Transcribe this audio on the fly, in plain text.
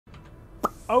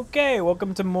Okay,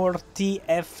 welcome to more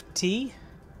TFT.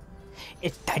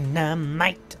 It's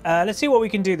dynamite. Let's see what we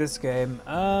can do this game.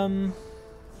 I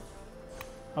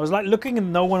was like looking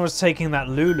and no one was taking that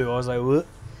Lulu. I was like,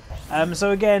 what?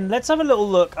 So again, let's have a little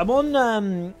look. I'm on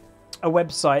a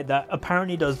website that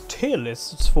apparently does tier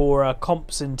lists for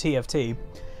comps in TFT.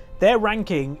 Their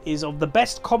ranking is of the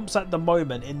best comps at the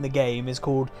moment in the game is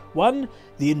called 1.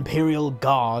 The Imperial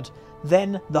Guard,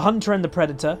 then the Hunter and the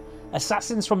Predator,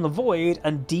 Assassins from the Void,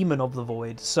 and Demon of the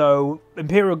Void. So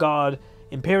Imperial Guard,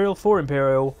 Imperial for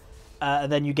Imperial,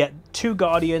 and then you get 2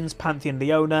 Guardians, Pantheon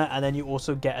Leona, and then you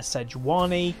also get a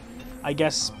Sejuani. I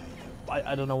guess,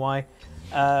 I don't know why.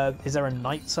 Is there a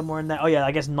Knight somewhere in there? Oh yeah,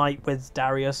 I guess Knight with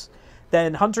Darius.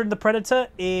 Then Hunter and the Predator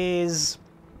is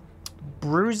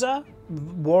Bruiser,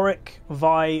 Warwick,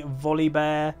 Vi,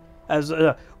 Volibear,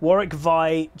 Warwick,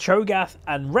 Vi, Cho'Gath,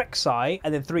 and Rek'Sai,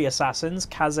 and then 3 assassins: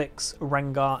 Kha'Zix,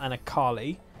 Rengar, and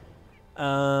Akali. What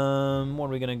are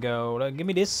we gonna go? Give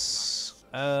me this.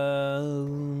 I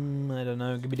don't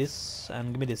know. Give me this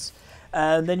and give me this.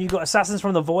 And then you got Assassins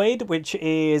from the Void, which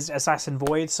is Assassin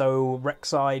Void, so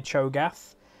Rek'Sai,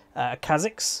 Cho'Gath,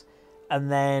 Kha'Zix, and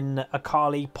then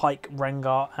Akali, Pyke,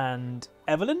 Rengar, and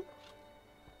Evelynn. And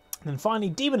then finally,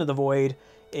 Demon of the Void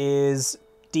is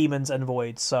Demons and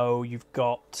Voids. So you've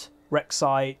got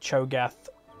Rek'Sai, Cho'Gath,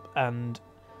 and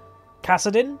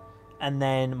Kassadin, and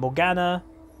then Morgana,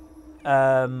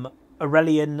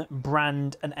 Aurelion,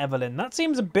 Brand, and Evelynn. That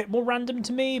seems a bit more random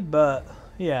to me, but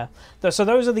yeah. So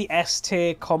those are the S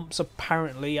tier comps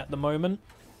apparently at the moment.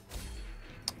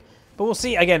 But we'll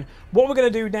see. Again, what we're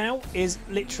going to do now is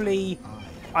literally...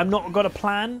 I'm not got a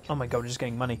plan. Oh my god, we're just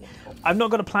getting money. I've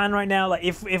not got a plan right now. Like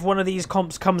if one of these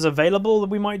comps comes available,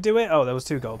 we might do it. Oh, there was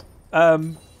 2 gold.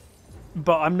 But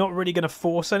I'm not really going to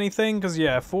force anything because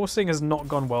yeah, forcing has not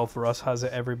gone well for us, has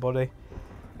it, everybody?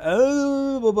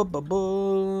 Oh,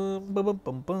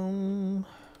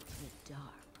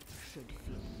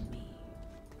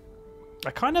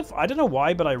 I don't know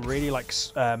why, but I really like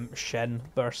Shen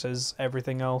versus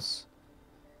everything else.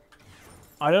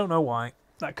 I don't know why.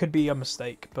 That could be a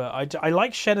mistake, but I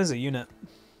like Shen as a unit.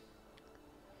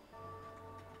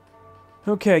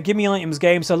 Okay, give me items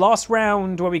game. So last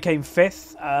round where we came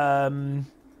 5th.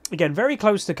 Again, very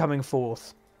close to coming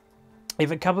 4th.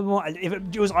 If it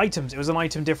was items, it was an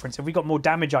item difference. If we got more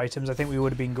damage items, I think we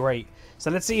would have been great.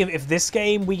 So let's see if this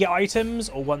game we get items,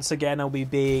 or once again I'll be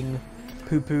being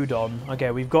poo-pooed on. Okay,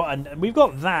 we've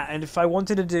got that, and if I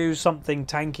wanted to do something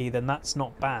tanky, then that's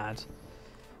not bad.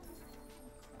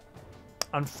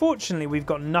 Unfortunately, we've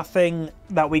got nothing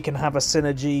that we can have a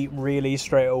synergy really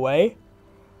straight away.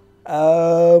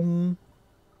 I think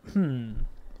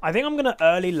I'm going to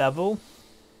early level.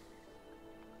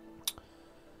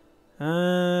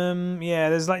 Yeah,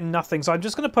 there's like nothing. So I'm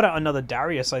just going to put out another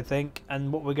Darius, I think.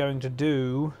 And what we're going to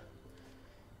do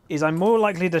is I'm more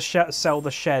likely to sell the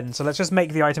Shen. So let's just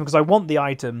make the item because I want the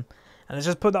item. And let's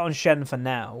just put that on Shen for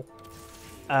now.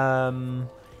 And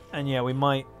yeah, we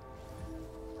might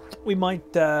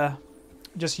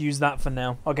just use that for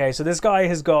now. Okay, so this guy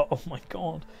has got, oh my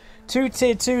god, 2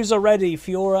 tier 2s already,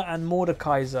 Fiora and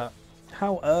Mordekaiser.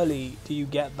 How early do you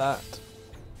get that?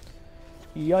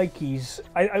 Yikes.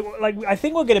 I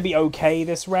think we're gonna be okay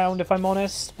this round if I'm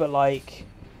honest, but like,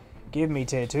 give me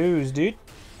tier 2s, dude.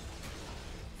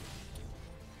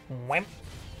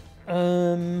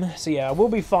 So yeah, we'll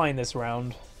be fine this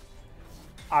round.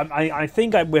 I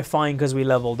think we're fine because we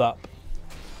leveled up.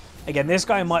 Again, this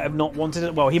guy might have not wanted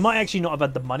it. Well, he might actually not have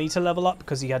had the money to level up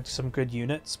because he had some good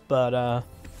units. But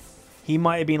he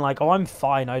might have been like, oh, I'm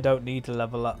fine. I don't need to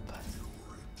level up.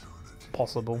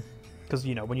 Possible. Because,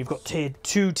 you know, when you've got tier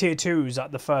 2s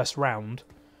at the first round,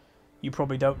 you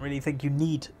probably don't really think you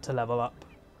need to level up.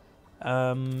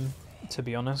 To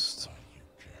be honest.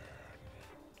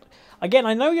 Again,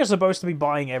 I know you're supposed to be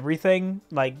buying everything.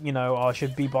 Like, you know, I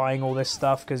should be buying all this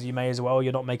stuff because you may as well.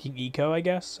 You're not making eco, I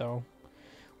guess. So...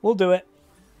 we'll do it.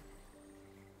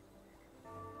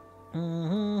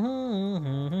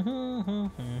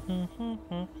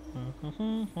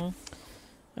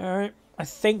 Alright, I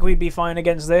think we'd be fine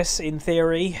against this, in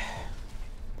theory.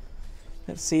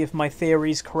 Let's see if my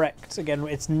theory's correct. Again,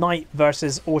 it's Knight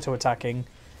versus auto-attacking.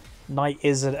 Knight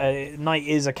is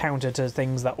a counter to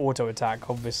things that auto-attack,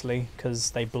 obviously,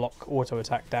 because they block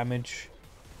auto-attack damage.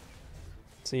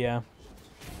 So yeah.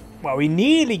 Well, we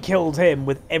nearly killed him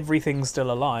with everything still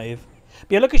alive.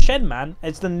 But yeah, look at Shen, man.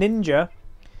 It's the ninja.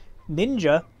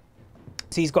 Ninja.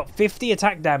 So he's got 50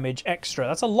 attack damage extra.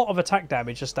 That's a lot of attack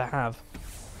damage just to have.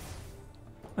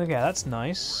 Okay, that's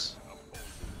nice.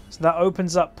 So that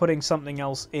opens up putting something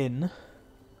else in.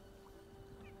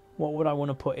 What would I want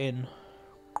to put in?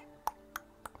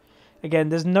 Again,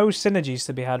 there's no synergies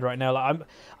to be had right now. Like,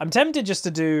 I'm tempted just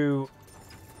to do,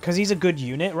 because he's a good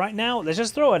unit right now. Let's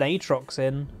just throw an Aatrox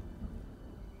in,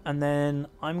 and then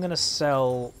I'm gonna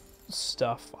sell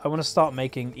stuff. I want to start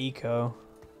making eco.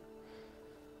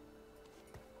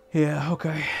 Yeah,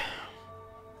 okay.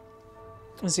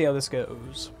 Let's see how this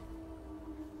goes.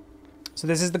 So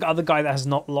this is the other guy that has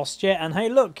not lost yet, and hey,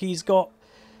 look, he's got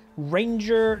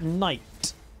Ranger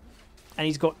Knight. And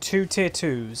he's got 2 tier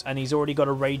 2s, and he's already got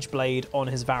a Rage Blade on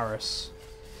his Varus.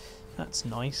 That's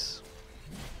nice.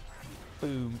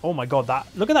 Boom. Oh my god, that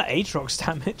look at that Aatrox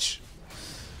damage.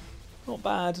 Not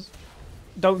bad.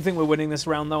 Don't think we're winning this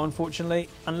round though, unfortunately.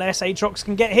 Unless Aatrox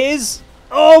can get his.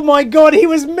 Oh my god, he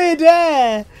was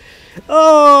mid-air!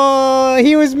 Oh,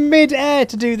 he was mid-air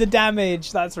to do the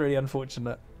damage. That's really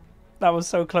unfortunate. That was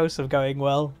so close of going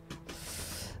well.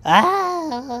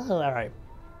 Ah, alright.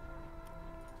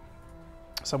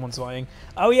 Someone's fighting.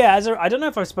 Oh yeah, I don't know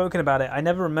if I've spoken about it. I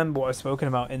never remember what I've spoken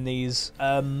about in these.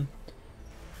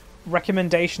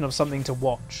 Recommendation of something to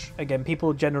watch. Again,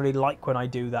 people generally like when I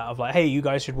do that. Of like, hey, you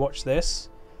guys should watch this.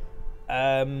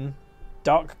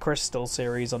 Dark Crystal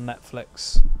series on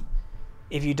Netflix.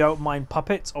 If you don't mind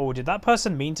puppets. Oh, did that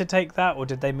person mean to take that? Or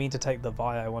did they mean to take the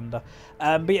Vi, I wonder.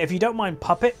 But yeah, if you don't mind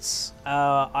puppets,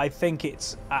 I think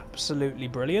it's absolutely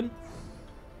brilliant.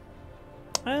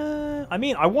 I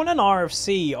mean, I want an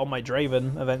RFC on my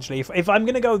Draven eventually. If I'm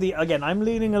going to go again, I'm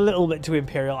leaning a little bit to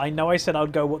Imperial. I know I said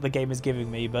I'd go what the game is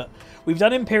giving me, but we've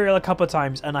done Imperial a couple of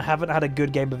times, and I haven't had a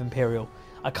good game of Imperial.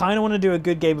 I kind of want to do a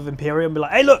good game of Imperial and be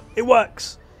like, hey, look, it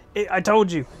works. I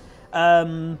told you.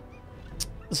 So,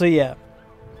 yeah.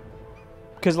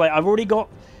 Because, like, I've already got...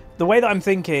 The way that I'm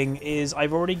thinking is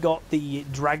I've already got the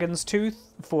Dragon's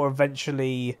Tooth for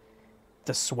eventually...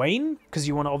 the Swain, because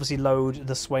you want to obviously load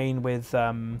the Swain with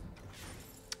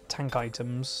tank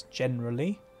items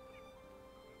generally.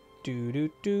 I'm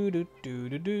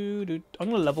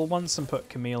gonna level once and put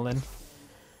Camille in,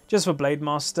 just for Blade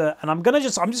Master, and I'm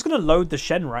just gonna load the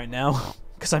Shen right now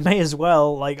because I may as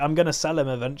well. Like, I'm gonna sell him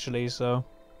eventually, so.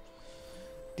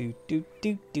 I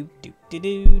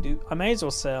may as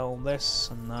well sell this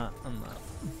and that and that.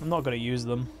 I'm not gonna use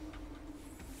them.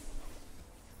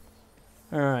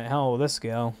 Alright, how will this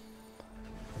go?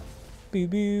 Boop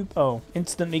boop. Oh,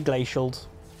 instantly glacialed.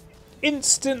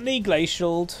 Instantly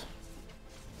glacialed.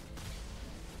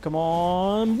 Come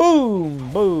on.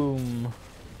 Boom! Boom.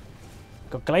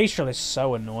 God, glacial is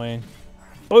so annoying.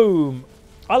 Boom!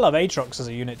 I love Aatrox as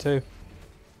a unit too.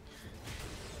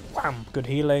 Wham! Good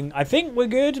healing. I think we're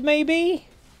good, maybe?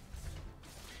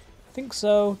 I think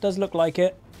so. Does look like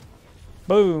it.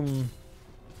 Boom.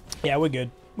 Yeah, we're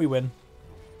good. We win.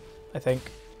 I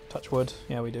think. Touch wood.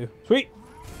 Yeah, we do. Sweet!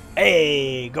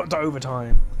 Hey! Got to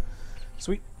overtime.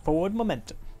 Sweet. Forward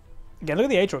momentum. Again, look at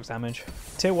the Aatrox damage.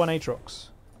 Tier 1 Aatrox.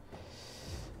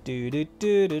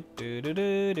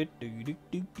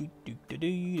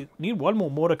 Need one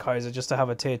more Mordekaiser just to have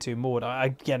a tier 2 Mord.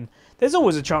 Again, there's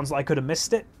always a chance that I could have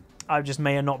missed it. I just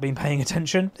may have not been paying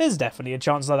attention. There's definitely a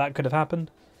chance that that could have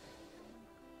happened.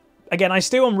 Again, I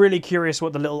still am really curious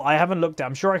what the little... I haven't looked at...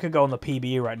 I'm sure I could go on the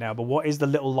PBE right now, but what is the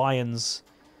little lions?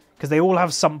 Because they all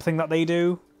have something that they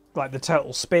do. Like the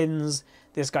turtle spins.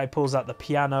 This guy pulls out the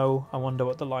piano. I wonder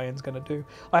what the lion's going to do.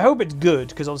 I hope it's good,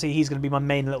 because obviously he's going to be my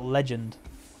main little legend.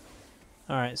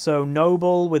 Alright, so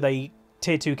Noble with a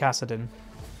tier 2 Kassadin.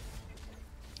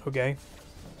 Okay.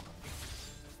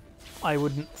 I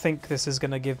wouldn't think this is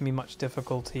going to give me much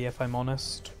difficulty, if I'm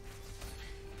honest.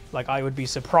 Like, I would be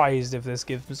surprised if this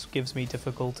gives me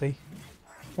difficulty.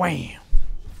 Wham!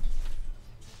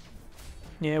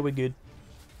 Yeah, we're good.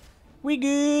 We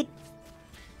good!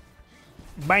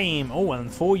 Bam! Oh,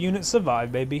 and 4 units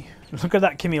survive, baby. Look at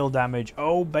that Camille damage.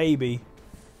 Oh, baby.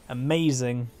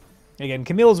 Amazing. Again,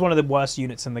 Camille's one of the worst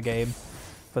units in the game.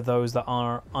 For those that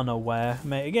are unaware.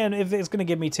 Again, if it's going to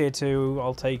give me tier 2,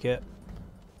 I'll take it.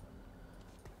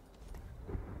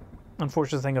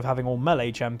 Unfortunate thing of having all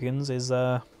melee champions is...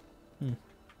 Have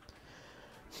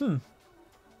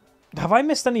I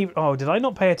missed any... Oh, did I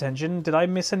not pay attention? Did I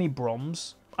miss any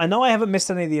Broms? I know I haven't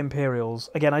missed any of the Imperials.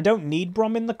 Again, I don't need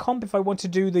Brom in the comp if I want to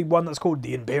do the one that's called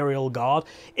the Imperial Guard.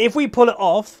 If we pull it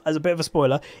off, as a bit of a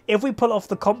spoiler, if we pull off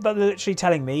the comp that they're literally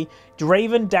telling me,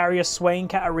 Draven, Darius, Swain,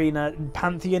 Katarina,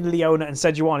 Pantheon, Leona, and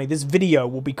Sejuani, this video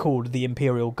will be called the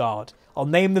Imperial Guard. I'll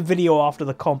name the video after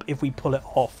the comp if we pull it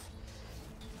off.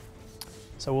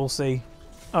 So we'll see.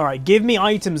 Alright, give me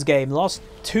items, game. Last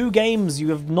 2 games, you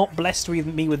have not blessed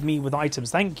me with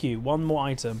items. Thank you. 1 more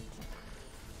item.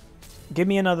 Give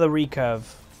me another recurve.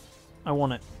 I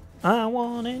want it. I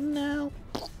want it now.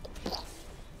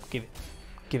 Give it.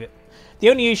 Give it. The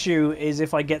only issue is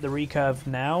if I get the recurve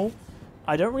now,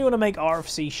 I don't really want to make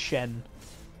RFC Shen,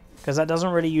 because that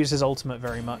doesn't really use his ultimate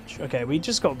very much. Okay, we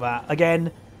just got that.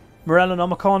 Again,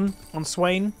 Morellonomicon on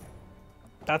Swain.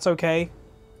 That's okay.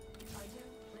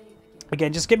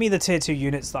 Again, just give me the tier 2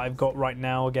 units that I've got right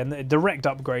now. Again, the direct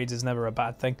upgrades is never a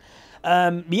bad thing.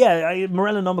 Yeah,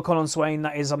 Morellonomicon on Swain,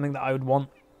 that is something that I would want.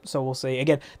 So we'll see.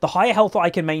 Again, the higher health that I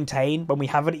can maintain when we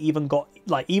haven't even got,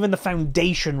 like, even the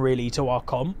foundation, really, to our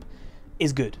comp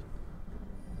is good.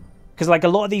 Because, like, a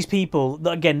lot of these people,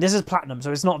 again, this is Platinum,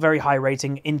 so it's not very high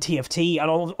rating in TFT.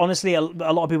 And honestly, a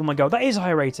lot of people might go, that is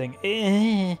high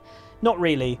rating. Not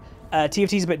really.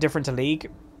 TFT is a bit different to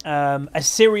League. A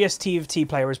serious TFT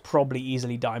player is probably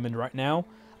easily Diamond right now.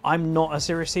 I'm not a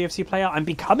serious TFT player. I'm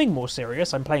becoming more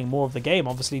serious. I'm playing more of the game,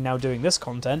 obviously, now doing this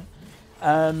content.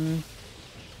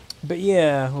 But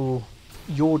yeah, ooh,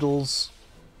 Yordles.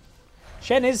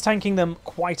 Shen is tanking them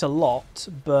quite a lot,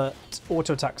 but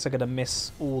auto attacks are going to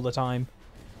miss all the time.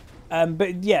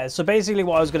 But yeah, so basically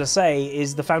what I was going to say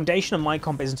is the foundation of my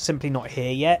comp is simply not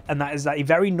here yet, and that is a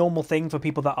very normal thing for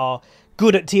people that are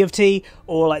good at TFT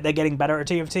or like they're getting better at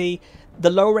TFT. The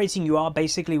low rating you are,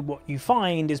 basically what you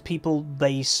find is people,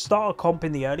 they start a comp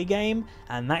in the early game,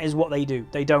 and that is what they do.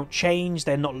 They don't change,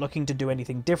 they're not looking to do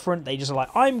anything different, they just are like,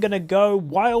 I'm going to go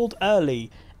wild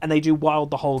early, and they do wild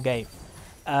the whole game.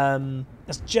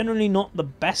 That's generally not the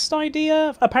best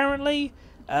idea, apparently.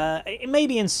 It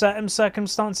maybe in certain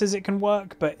circumstances it can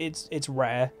work, but it's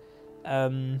rare.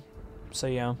 So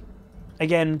yeah.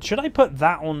 Again, should I put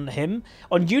that on him?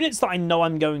 On units that I know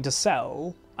I'm going to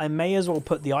sell, I may as well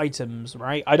put the items,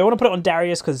 right? I don't want to put it on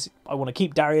Darius because I want to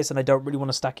keep Darius and I don't really want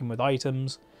to stack him with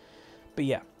items. But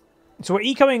yeah. So we're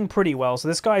ecoing pretty well. So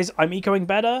this guy's, I'm ecoing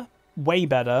better, way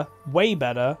better, way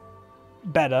better,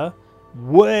 better,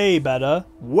 way better,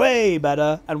 way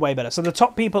better, and way better. So the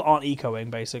top people aren't ecoing,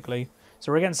 basically.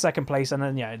 So we're against second place, and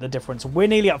then, yeah, the difference. We're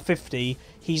nearly up 50.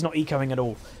 He's not ecoing at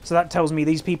all. So that tells me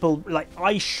these people, like,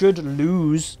 I should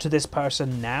lose to this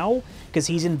person now, because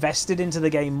he's invested into the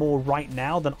game more right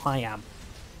now than I am.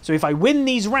 So if I win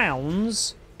these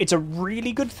rounds, it's a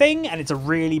really good thing, and it's a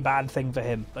really bad thing for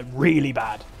him. Like, really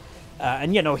bad.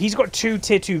 And, you know, he's got 2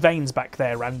 tier 2 veins back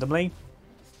there randomly.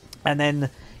 And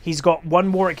then he's got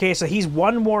 1 Warwick here, so he's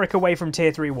 1 Warwick away from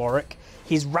tier 3 Warwick.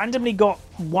 He's randomly got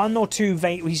 1 or 2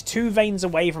 veins. He's 2 veins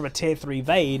away from a tier 3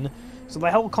 vein. So the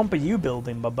hell comp are you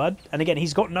building, my bud? And again,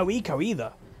 he's got no eco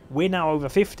either. We're now over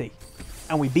 50.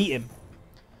 And we beat him.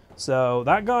 So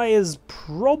that guy is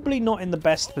probably not in the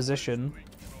best position.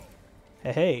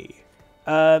 Hey.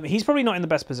 He's probably not in the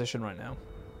best position right now.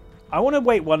 I want to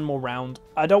wait 1 more round.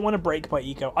 I don't want to break my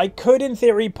eco. I could, in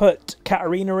theory, put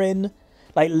Katarina in,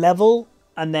 like, level,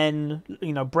 and then,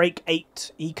 you know, break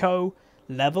 8 eco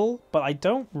level, but I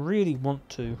don't really want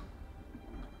to.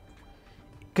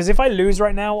 Because if I lose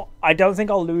right now, I don't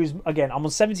think I'll lose. Again, I'm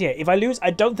on 78. If I lose,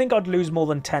 I don't think I'd lose more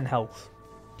than 10 health.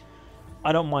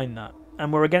 I don't mind that.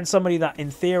 And we're against somebody that, in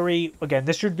theory, again,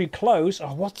 this should be close.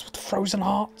 Oh, what's with Frozen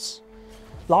Hearts?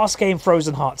 Last game,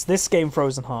 Frozen Hearts. This game,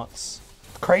 Frozen Hearts.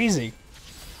 Crazy.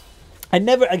 I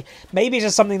never... maybe it's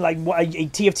just something like what a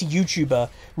TFT YouTuber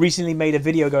recently made a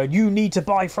video going, you need to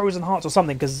buy Frozen Hearts or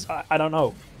something, because I don't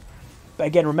know. But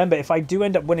again, remember, if I do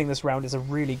end up winning this round, it's a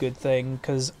really good thing,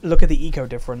 because look at the eco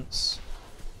difference.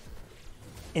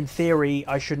 In theory,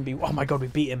 I shouldn't be... Oh my god, we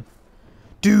beat him.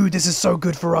 Dude, this is so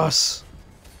good for us.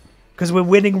 Because we're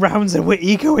winning rounds and we're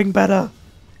ecoing better.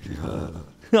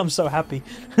 I'm so happy.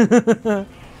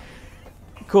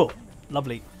 Cool.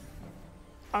 Lovely.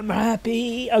 I'm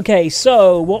happy. Okay,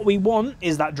 so what we want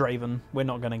is that Draven. We're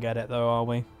not going to get it, though, are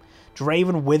we?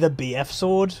 Draven with a BF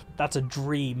sword? That's a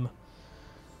dream.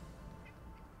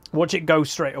 Watch it go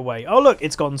straight away. Oh, look,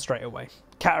 it's gone straight away.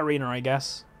 Katarina, I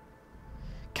guess.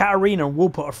 Katarina, we'll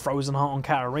put a Frozen Heart on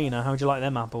Katarina. How would you like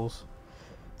them apples?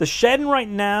 The Shen right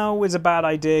now is a bad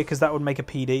idea because that would make a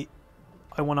PD.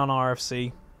 I want on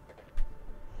RFC.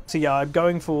 So yeah, I'm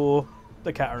going for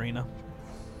the Katarina.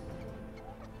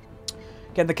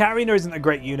 Again, the Katarina isn't a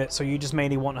great unit, so you just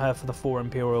mainly want her for the 4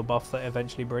 Imperial buff that it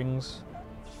eventually brings.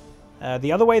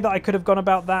 The other way that I could have gone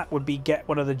about that would be get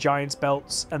one of the Giant's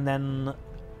belts and then...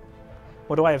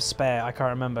 What do I have spare? I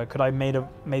can't remember. Could I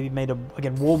maybe made a...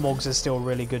 Again, Warmogs is still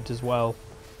really good as well.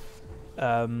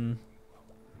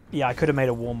 Yeah, I could have made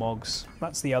a Warmogs.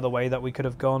 That's the other way that we could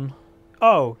have gone.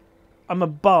 Oh, I'm a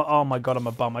bum. Oh my god, I'm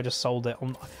a bum. I just sold it.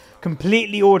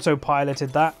 Completely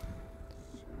autopiloted that.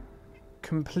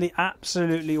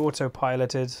 Absolutely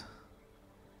autopiloted.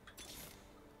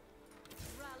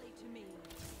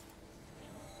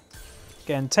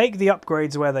 Again, take the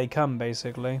upgrades where they come,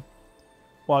 basically.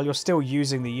 while you're still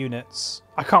using the units.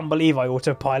 I can't believe I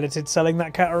autopiloted selling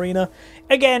that Katarina.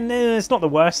 Again, it's not the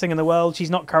worst thing in the world. She's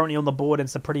not currently on the board.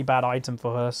 It's a pretty bad item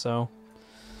for her, so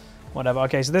whatever.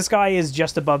 Okay, so this guy is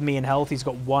just above me in health. He's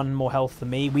got 1 more health than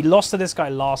me. We lost to this guy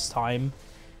last time.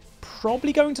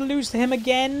 Probably going to lose to him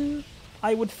again,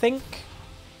 I would think.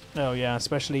 Oh yeah,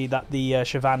 especially that the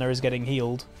Shyvana is getting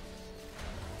healed.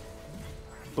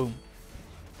 Boom.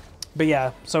 But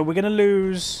yeah, so we're going to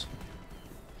lose...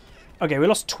 Okay, we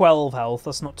lost 12 health.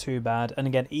 That's not too bad. And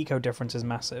again, eco difference is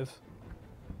massive.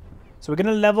 So we're going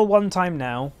to level 1 time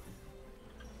now.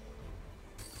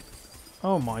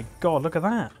 Oh my god, look at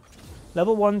that.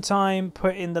 Level 1 time,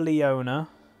 put in the Leona.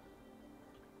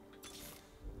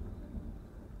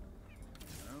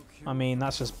 I mean,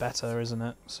 that's just better, isn't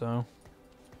it? So,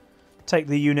 take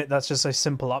the unit, that's just a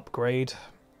simple upgrade.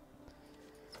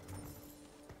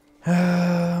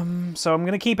 So I'm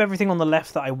going to keep everything on the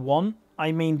left that I want.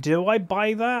 I mean, do I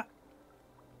buy that?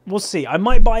 We'll see. I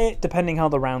might buy it depending how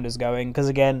the round is going. Because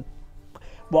again,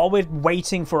 while we're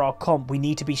waiting for our comp, we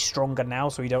need to be stronger now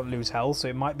so we don't lose health. So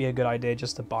it might be a good idea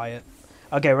just to buy it.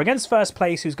 Okay, we're against first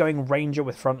place, who's going Ranger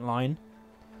with frontline.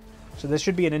 So this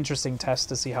should be an interesting test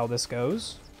to see how this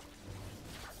goes.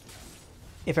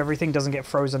 If everything doesn't get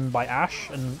frozen by Ash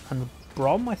and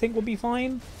Brom, I think we'll be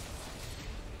fine.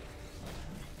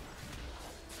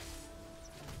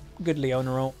 Good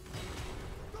Leona ult.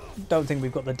 Don't think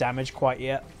we've got the damage quite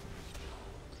yet.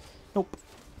 Nope.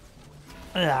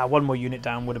 Ah, 1 more unit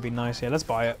down would have been nice. Yeah, let's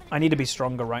buy it. I need to be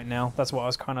stronger right now. That's what I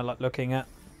was kind of like looking at.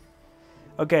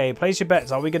 Okay, place your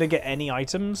bets. Are we going to get any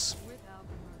items?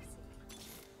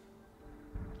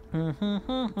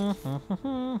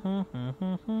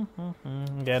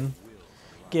 Again,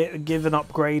 give an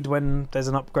upgrade when there's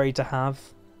an upgrade to have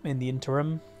in the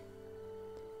interim.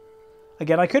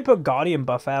 Again, I could put Guardian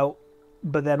buff out,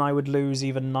 but then I would lose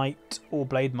either Knight or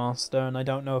Blade Master, and I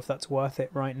don't know if that's worth it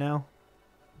right now.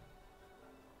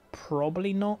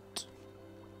 Probably not.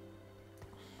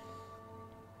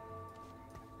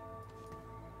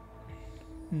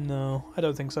 No, I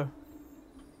don't think so.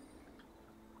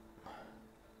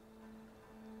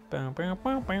 I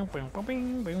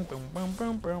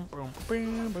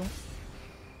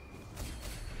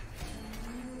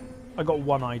got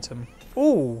 1 item.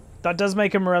 Ooh, that does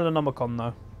make a Morellonomicon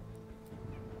though.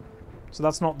 So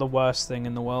that's not the worst thing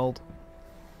in the world.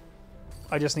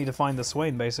 I just need to find the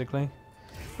Swain basically.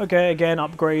 Okay, again,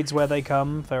 upgrades where they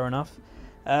come. Fair enough.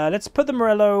 Let's put the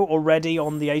Morello already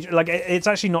on the Aatrox. Like, it's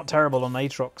actually not terrible on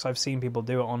Aatrox. I've seen people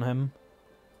do it on him.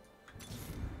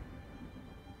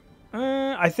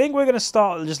 I think we're going to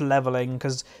start just leveling,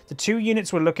 because the 2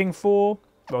 units we're looking for,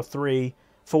 well, 3,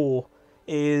 4,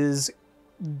 is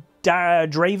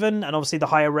Draven, and obviously the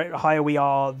higher we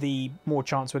are, the more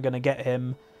chance we're going to get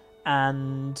him,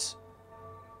 and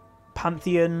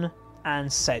Pantheon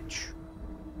and Sedge.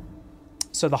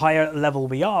 So the higher level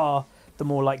we are, the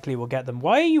more likely we'll get them.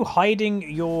 Why are you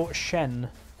hiding your Shen?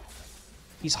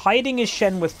 He's hiding his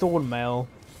Shen with Thornmail.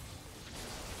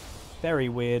 Very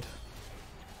weird.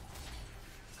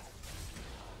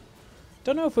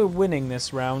 Don't know if we're winning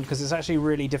this round, because it's actually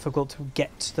really difficult to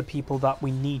get the people that we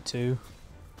need to.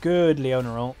 Good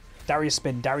Leona ult. Darius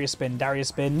spin, Darius spin, Darius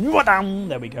spin.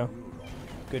 There we go.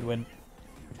 Good win.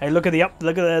 Hey, look at the the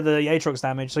Aatrox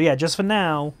damage. So yeah, just for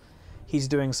now, he's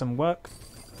doing some work.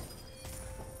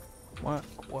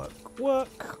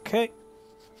 Work. Okay.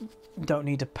 Don't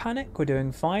need to panic. We're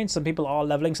doing fine. Some people are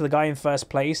leveling. So the guy in first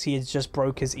place, he has just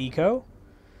broke his eco,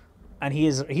 and he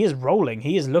is rolling.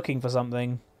 He is looking for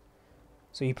something.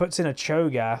 So he puts in a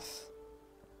Cho'Gath.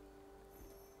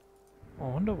 I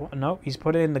wonder what. No, he's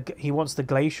put in the. He wants the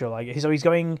Glacial. Like, so he's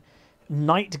going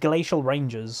Knight Glacial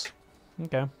Rangers.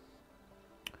 Okay.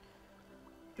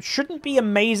 Shouldn't be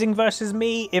amazing versus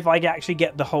me if I actually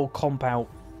get the whole comp out,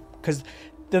 because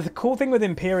the cool thing with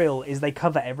Imperial is they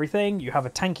cover everything. You have a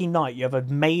tanky Knight, you have a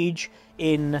Mage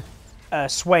in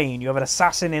Swain, you have an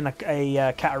Assassin in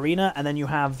a Katarina, and then you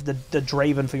have the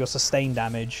Draven for your sustain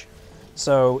damage.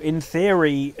 So in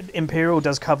theory, Imperial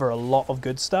does cover a lot of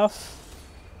good stuff.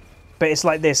 But it's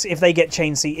like this: if they get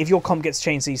chain C, if your comp gets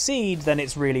chain CC'd, then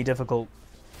it's really difficult.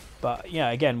 But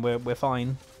yeah, again, we're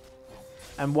fine.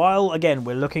 And while again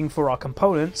we're looking for our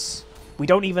components, we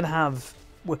don't even have.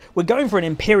 We're going for an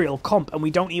Imperial comp, and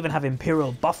we don't even have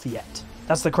Imperial buff yet.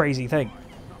 That's the crazy thing.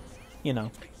 You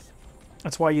know,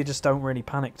 that's why you just don't really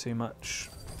panic too much.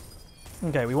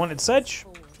 Okay, we wanted Sedge.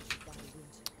 I'm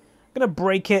gonna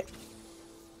break it.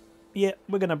 Yeah,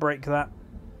 we're gonna break that.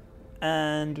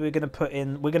 And we're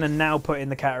gonna now put in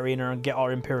the Katarina and get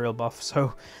our Imperial buff.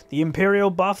 So the Imperial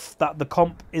buff that the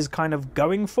comp is kind of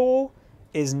going for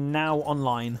is now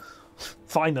online.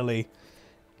 Finally.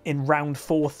 In round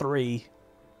 4-3.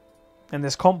 And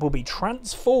this comp will be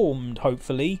transformed,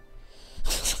 hopefully.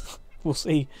 We'll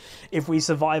see if we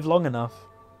survive long enough.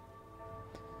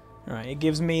 Alright, it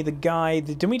gives me the guy...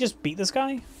 Didn't we just beat this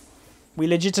guy? We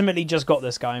legitimately just got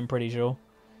this guy, I'm pretty sure.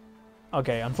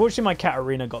 Okay, unfortunately my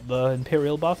Katarina got the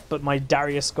Imperial buff, but my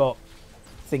Darius got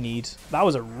thingied. That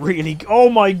was a really... Oh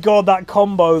my god, that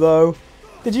combo, though.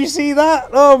 Did you see that?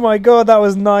 Oh my god, that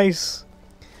was nice.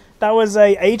 That was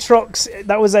a Aatrox...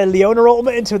 That was a Leona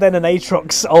ultimate into then an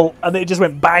Aatrox ult, and it just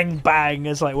went bang, bang.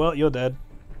 It's like, well, you're dead.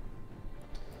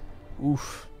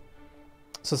 Oof.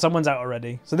 So someone's out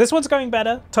already. So this one's going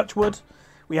better. Touch wood.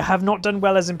 We have not done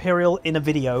well as Imperial in a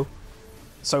video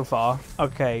so far.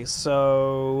 Okay,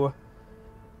 so...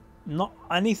 Not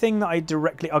anything that I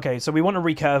directly... Okay, so we want a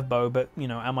recurve bow, but, you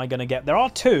know, am I going to get... There are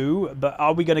two, but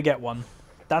are we going to get one?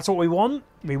 That's what we want.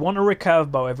 We want a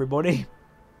recurve bow, everybody.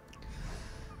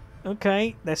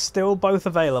 Okay, they're still both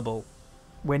available.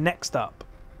 We're next up.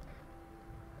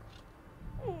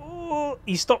 Oh,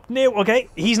 he stopped near... Okay,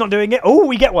 he's not doing it. Oh,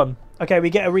 we get one. Okay, we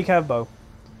get a recurve bow.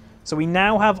 So we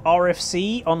now have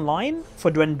RFC online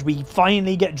for when we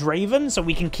finally get Draven, so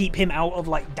we can keep him out of,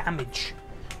 like, damage.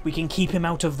 We can keep him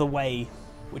out of the way,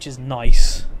 which is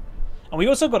nice. And we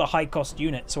also got a high-cost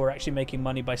unit, so we're actually making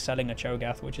money by selling a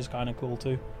Cho'Gath, which is kind of cool,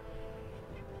 too.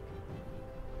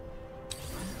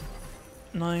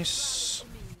 Nice.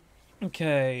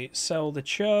 Okay, sell the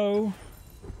Cho.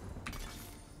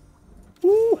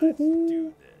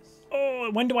 Ooh. Oh,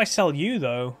 when do I sell you,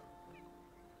 though?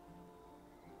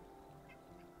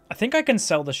 I think I can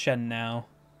sell the Shen now.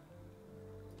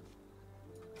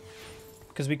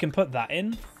 Because we can put that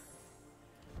in.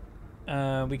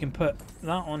 We can put that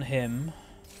on him.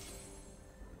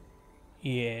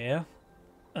 Yeah.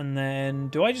 And then,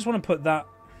 do I just want to put that...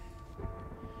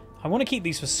 I want to keep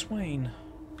these for Swain.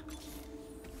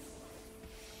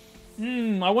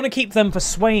 I want to keep them for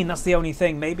Swain, that's the only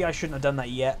thing. Maybe I shouldn't have done that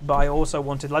yet, but I also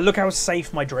wanted... Like, look how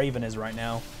safe my Draven is right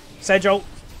now. Sejol.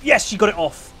 Yes, she got it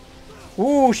off.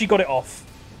 Ooh, she got it off.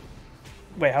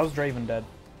 Wait, how's Draven dead?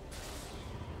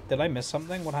 Did I miss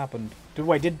something? What happened?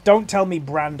 Don't tell me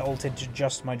Brand ulted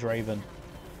just my Draven.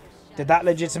 Did that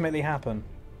legitimately happen?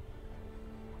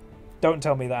 Don't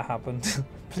tell me that happened.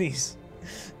 Please.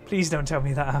 Please don't tell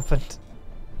me that happened.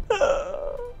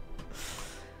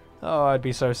 Oh, I'd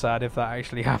be so sad if that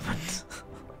actually happened.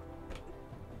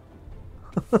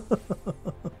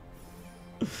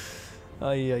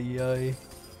 Ay, ay, ay.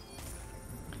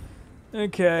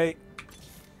 Okay.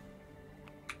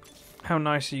 How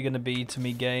nice are you going to be to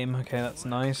me, game? Okay, that's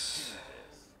nice.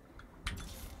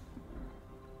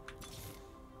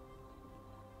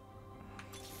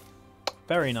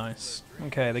 Very nice.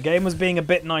 Okay, the game was being a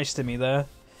bit nice to me there.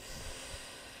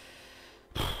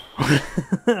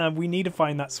 We need to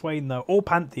find that Swain, though. Or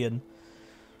Pantheon.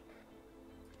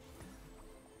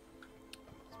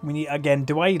 We need... Again,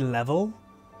 do I level?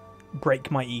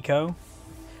 Break my eco?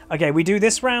 Okay, we do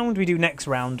this round, we do next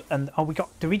round, and... Oh, we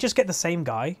got... Did we just get the same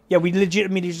guy? Yeah, we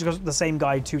legitimately just got the same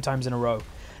guy 2 times in a row.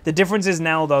 The difference is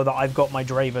now, though, that I've got my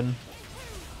Draven.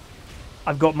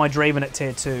 I've got my Draven at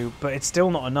tier 2, but it's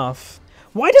still not enough.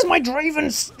 Why does my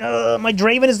Draven... my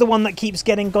Draven is the one that keeps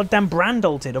getting goddamn Brand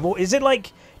ulted. Is it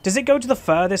like... Does it go to the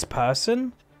furthest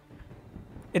person?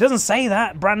 It doesn't say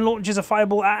that. Brand launches a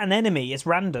fireball at an enemy. It's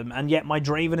random, and yet my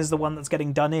Draven is the one that's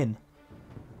getting done in.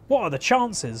 What are the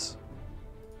chances?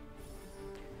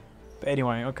 But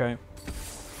anyway, okay.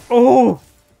 Oh!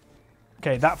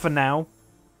 Okay, that for now.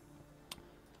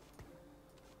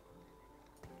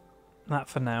 That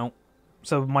for now.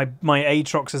 So my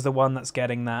Aatrox is the one that's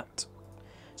getting that.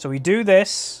 So we do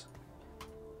this,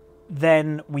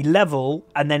 then we level,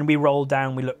 and then we roll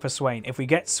down, we look for Swain. If we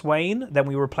get Swain, then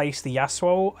we replace the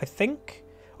Yasuo, I think.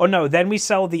 Or no, then we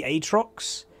sell the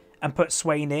Aatrox and put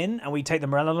Swain in, and we take the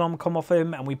Morellonomicon off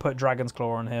him, and we put Dragon's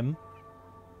Claw on him.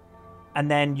 And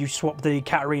then you swap the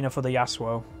Katarina for the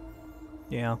Yasuo.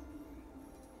 Yeah.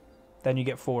 Then you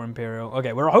get 4 Imperial.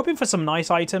 Okay, we're hoping for some nice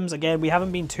items. Again, we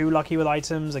haven't been too lucky with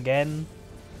items again.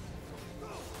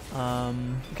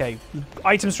 Okay,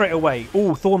 item straight away.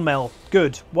 Ooh, Thornmail.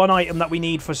 Good. 1 item that we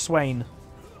need for Swain.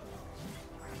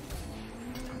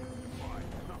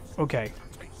 Okay.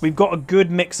 We've got a good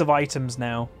mix of items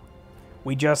now.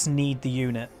 We just need the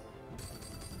unit.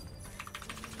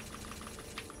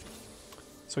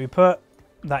 So we put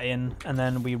that in, and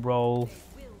then we roll.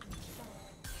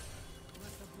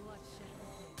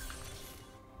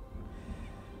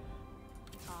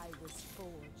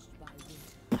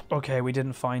 Okay, we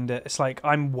didn't find it. It's like,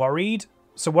 I'm worried.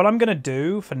 So what I'm going to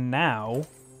do for now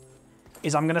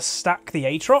is I'm going to stack the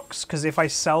Aatrox, because if I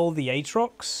sell the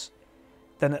Aatrox,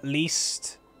 then at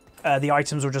least the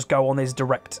items will just go on his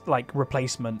direct like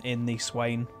replacement in the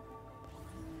Swain.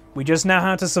 We just know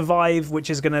how to survive, which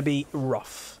is going to be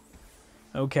rough.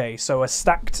 Okay, so a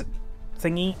stacked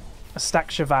thingy, a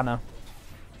stacked Shyvana.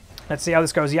 Let's see how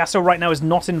this goes. Yasuo right now is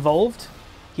not involved.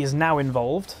 He is now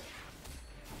involved.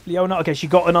 Leona, okay, she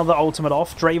got another ultimate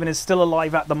off. Draven is still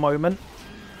alive at the moment.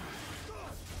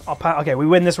 Okay, we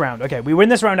win this round. Okay, we win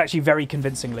this round actually very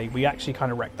convincingly. We actually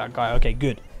kind of wrecked that guy. Okay,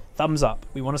 good. Thumbs up.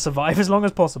 We want to survive as long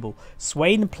as possible.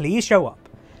 Swain, please show up.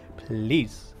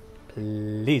 Please.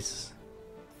 Please.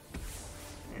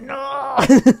 No!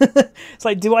 It's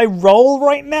like, do I roll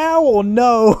right now or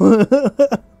no?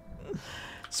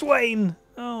 Swain!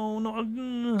 Oh,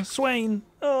 not Swain.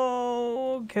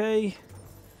 Oh, okay.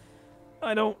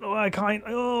 I don't know. I can't.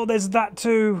 Oh, there's that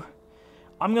too.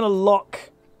 I'm going to lock.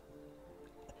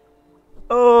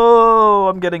 Oh,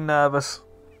 I'm getting nervous.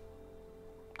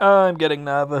 I'm getting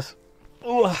nervous.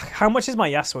 Ugh, how much is my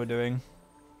Yasuo doing?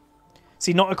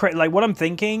 See, not a crit. Like, what I'm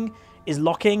thinking is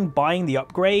locking, buying the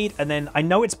upgrade, and then I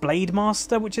know it's Blade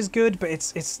Master, which is good, but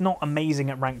it's not amazing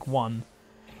at rank 1.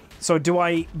 So do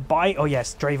I buy... Oh,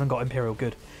 yes, Draven got Imperial.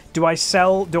 Good. Do I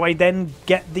sell... Do I then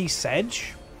get the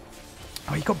Sedge?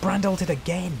 Oh, he got Brand ulted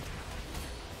again.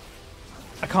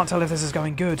 I can't tell if this is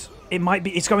going good. It might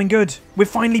be. It's going good. We're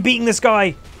finally beating this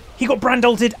guy. He got Brand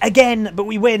ulted again, but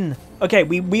we win. Okay,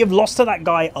 we have lost to that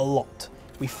guy a lot.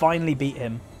 We finally beat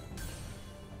him.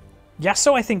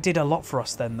 Yasuo, I think, did a lot for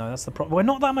us then, though. That's the problem. We're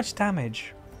not that much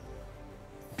damage.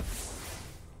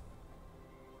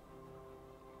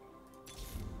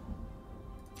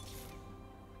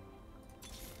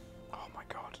 Oh my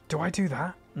god. Do I do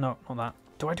that? No, not that.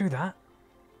 Do I do that?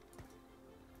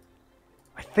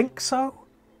 I think so.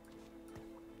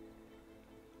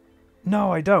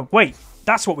 No, I don't. Wait,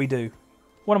 that's what we do.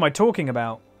 What am I talking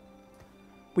about?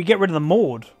 We get rid of the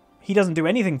Maud. He doesn't do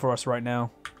anything for us right now.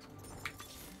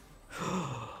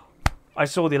 I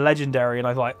saw the legendary and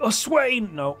I was like, oh,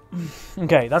 Swain! No.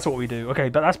 Okay, that's what we do. Okay,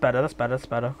 but that's better, that's better, that's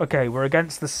better. Okay, we're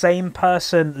against the same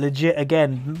person legit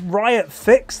again. Riot,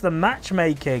 fix the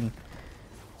matchmaking.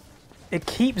 It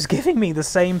keeps giving me the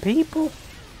same people.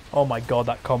 Oh my god,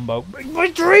 that combo. My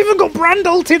Draven got Brand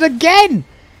ulted again!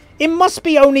 It must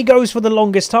be only goes for the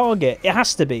longest target. It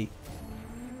has to be.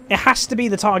 It has to be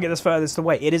the target that's furthest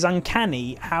away. It is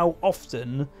uncanny how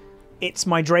often it's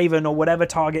my Draven or whatever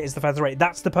target is the furthest away.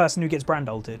 That's the person who gets Brand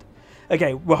ulted.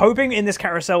 Okay, we're hoping in this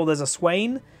carousel there's a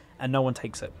Swain and no one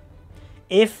takes it.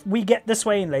 If we get the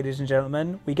Swain, ladies and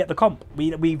gentlemen, we get the comp.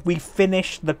 We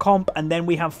finish the comp and then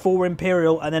we have 4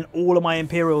 Imperial and then all of my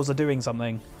Imperials are doing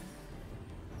something.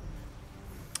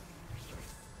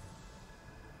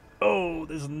 Oh,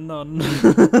 there's none.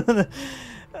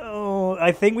 Oh,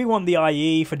 I think we want the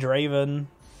IE for Draven.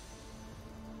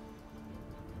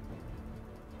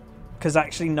 Because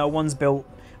actually no one's built...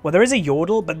 Well, there is a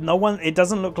Yordle, but no one... It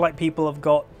doesn't look like people have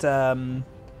got...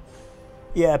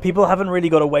 Yeah, people haven't really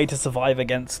got a way to survive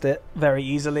against it very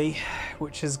easily,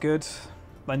 which is good.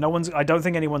 Like, no one's... I don't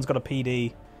think anyone's got a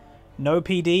PD. No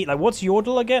PD. Like, what's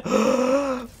Yordle again?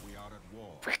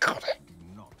 We got it!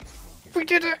 We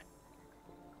did it!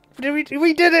 We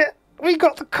did it! We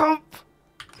got the comp!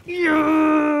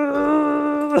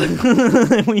 Yeah!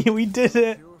 we did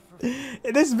it!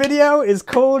 This video is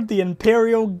called the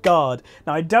Imperial Guard.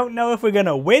 Now, I don't know if we're going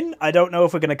to win. I don't know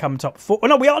if we're going to come top 4. Oh,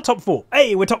 no, we are top 4.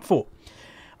 Hey, we're top 4.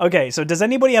 Okay, so does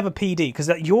anybody have a PD? Because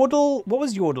that Yordle... What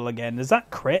was Yordle again? Is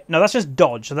that crit? No, that's just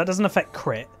dodge, so that doesn't affect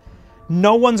crit.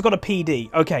 No one's got a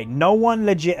PD. Okay, no one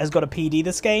legit has got a PD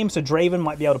this game, so Draven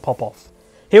might be able to pop off.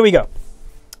 Here we go.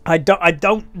 I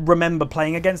don't remember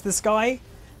playing against this guy,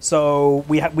 so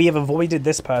we have avoided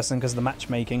this person because of the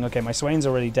matchmaking. Okay, my Swain's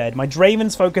already dead. My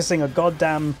Draven's focusing a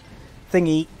goddamn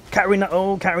thingy. Katarina,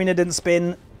 oh, Katarina didn't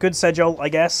spin. Good Sedge, I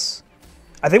guess.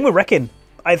 I think we're wrecking.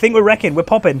 I think we're wrecking. We're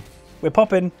popping. We're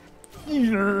popping.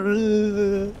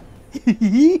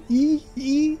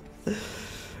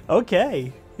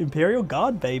 Okay, Imperial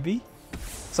Guard, baby.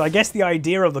 So I guess the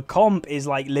idea of the comp is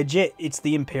like legit. It's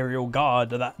the Imperial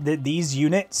Guard. That these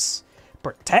units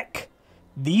protect,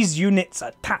 these units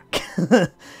attack.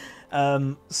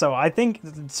 So I think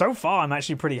so far I'm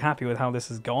actually pretty happy with how this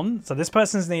has gone. So this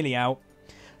person's nearly out.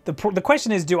 The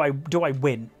question is, do I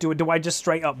win? Do I just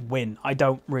straight up win? I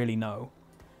don't really know.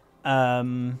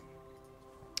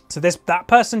 So that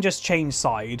person just changed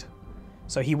side.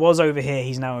 So he was over here,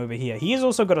 he's now over here. He has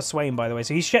also got a Swain, by the way.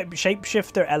 So he's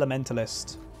Shapeshifter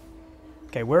Elementalist.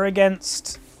 Okay, we're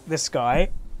against this guy,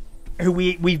 who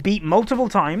we've beat multiple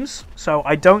times. So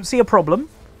I don't see a problem,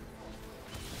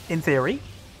 in theory.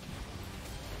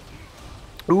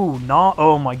 Ooh,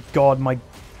 oh my god,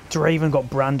 Draven got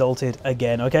Brand ulted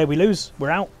again. Okay, we lose. We're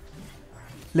out.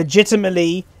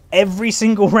 Legitimately, every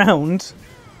single round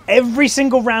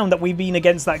that we've been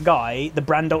against that guy, the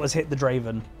Brand ult has hit the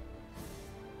Draven.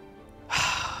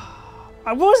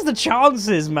 What was the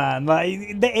chances, man? Like,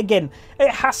 again,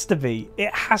 it has to be.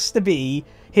 It has to be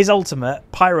his ultimate,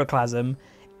 Pyroclasm.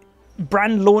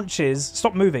 Brand launches...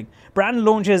 Stop moving. Brand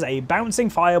launches a bouncing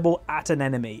fireball at an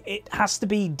enemy. It has to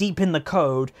be deep in the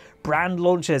code. Brand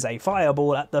launches a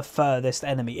fireball at the furthest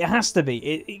enemy. It has to be.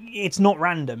 It's not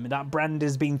random. That Brand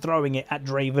has been throwing it at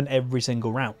Draven every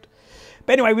single round.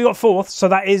 But anyway, we got 4th, so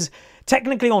that is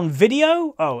technically on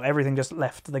video. Oh, everything just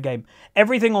left the game.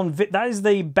 Everything on... That is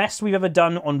the best we've ever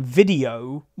done on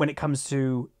video when it comes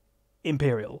to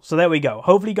Imperial. So there we go.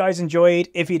 Hopefully you guys enjoyed.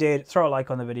 If you did, throw a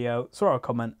like on the video, throw a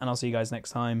comment, and I'll see you guys next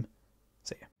time.